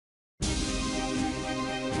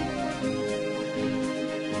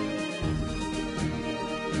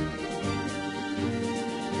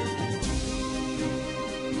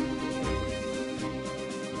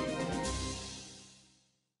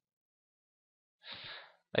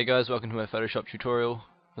Hey guys, welcome to my Photoshop tutorial.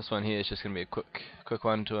 This one here is just going to be a quick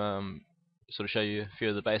one to sort of show you a few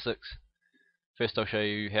of the basics. First, I'll show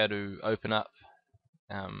you how to open up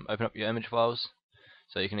your image files.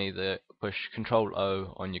 So you can either push Control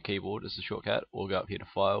O on your keyboard as a shortcut, or go up here to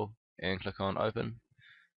File and click on Open,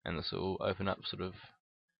 and this will open up sort of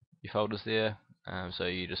your folders there. So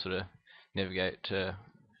you just sort of navigate to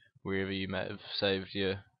wherever you may have saved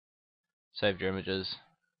your images,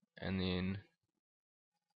 and then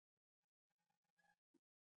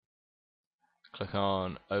click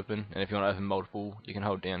on open. And if you want to open multiple, you can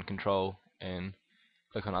hold down control and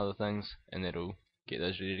click on other things, and that'll get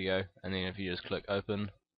those ready to go. And then if you just click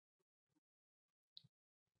open,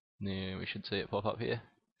 then we should see it pop up here,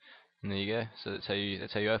 and there you go. So that's how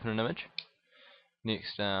you open an image.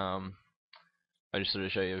 Next, I just sort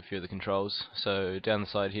of show you a few of the controls. So down the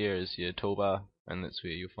side here is your toolbar, and that's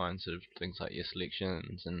where you'll find sort of things like your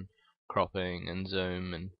selections and cropping and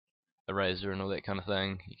zoom and eraser and all that kind of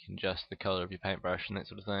thing. You can adjust the color of your paintbrush and that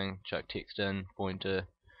sort of thing, chuck text in, pointer,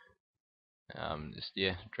 just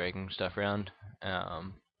yeah, dragging stuff around. Up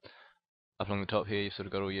along the top here, you've sort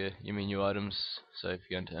of got all your menu items. So if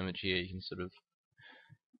you go into image here, you can sort of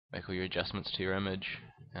make all your adjustments to your image,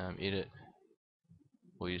 edit,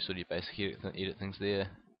 or you sort of basically edit things there.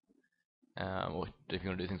 Or if you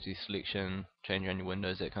want to do things with your selection, change around your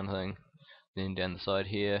windows, that kind of thing. Then down the side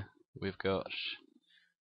here, we've got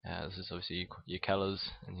this is obviously your colors,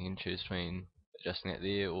 and you can choose between adjusting that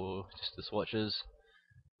there or just the swatches.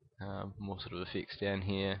 More sort of effects down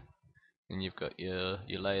here. Then you've got your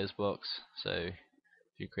layers box. So if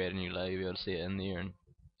you create a new layer, you'll be able to see it in there and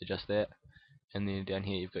adjust that. And then down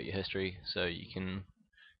here you've got your history, so you can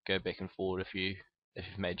go back and forward if you've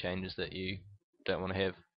made changes that you don't want to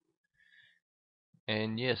have.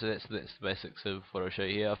 And yeah, so that's the basics of what I'll show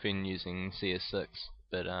you here. I've been using CS6,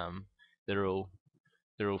 but they're all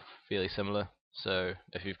they're all fairly similar. So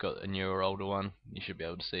if you've got a newer or older one, you should be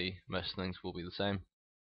able to see most things will be the same.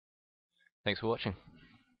 Thanks for watching.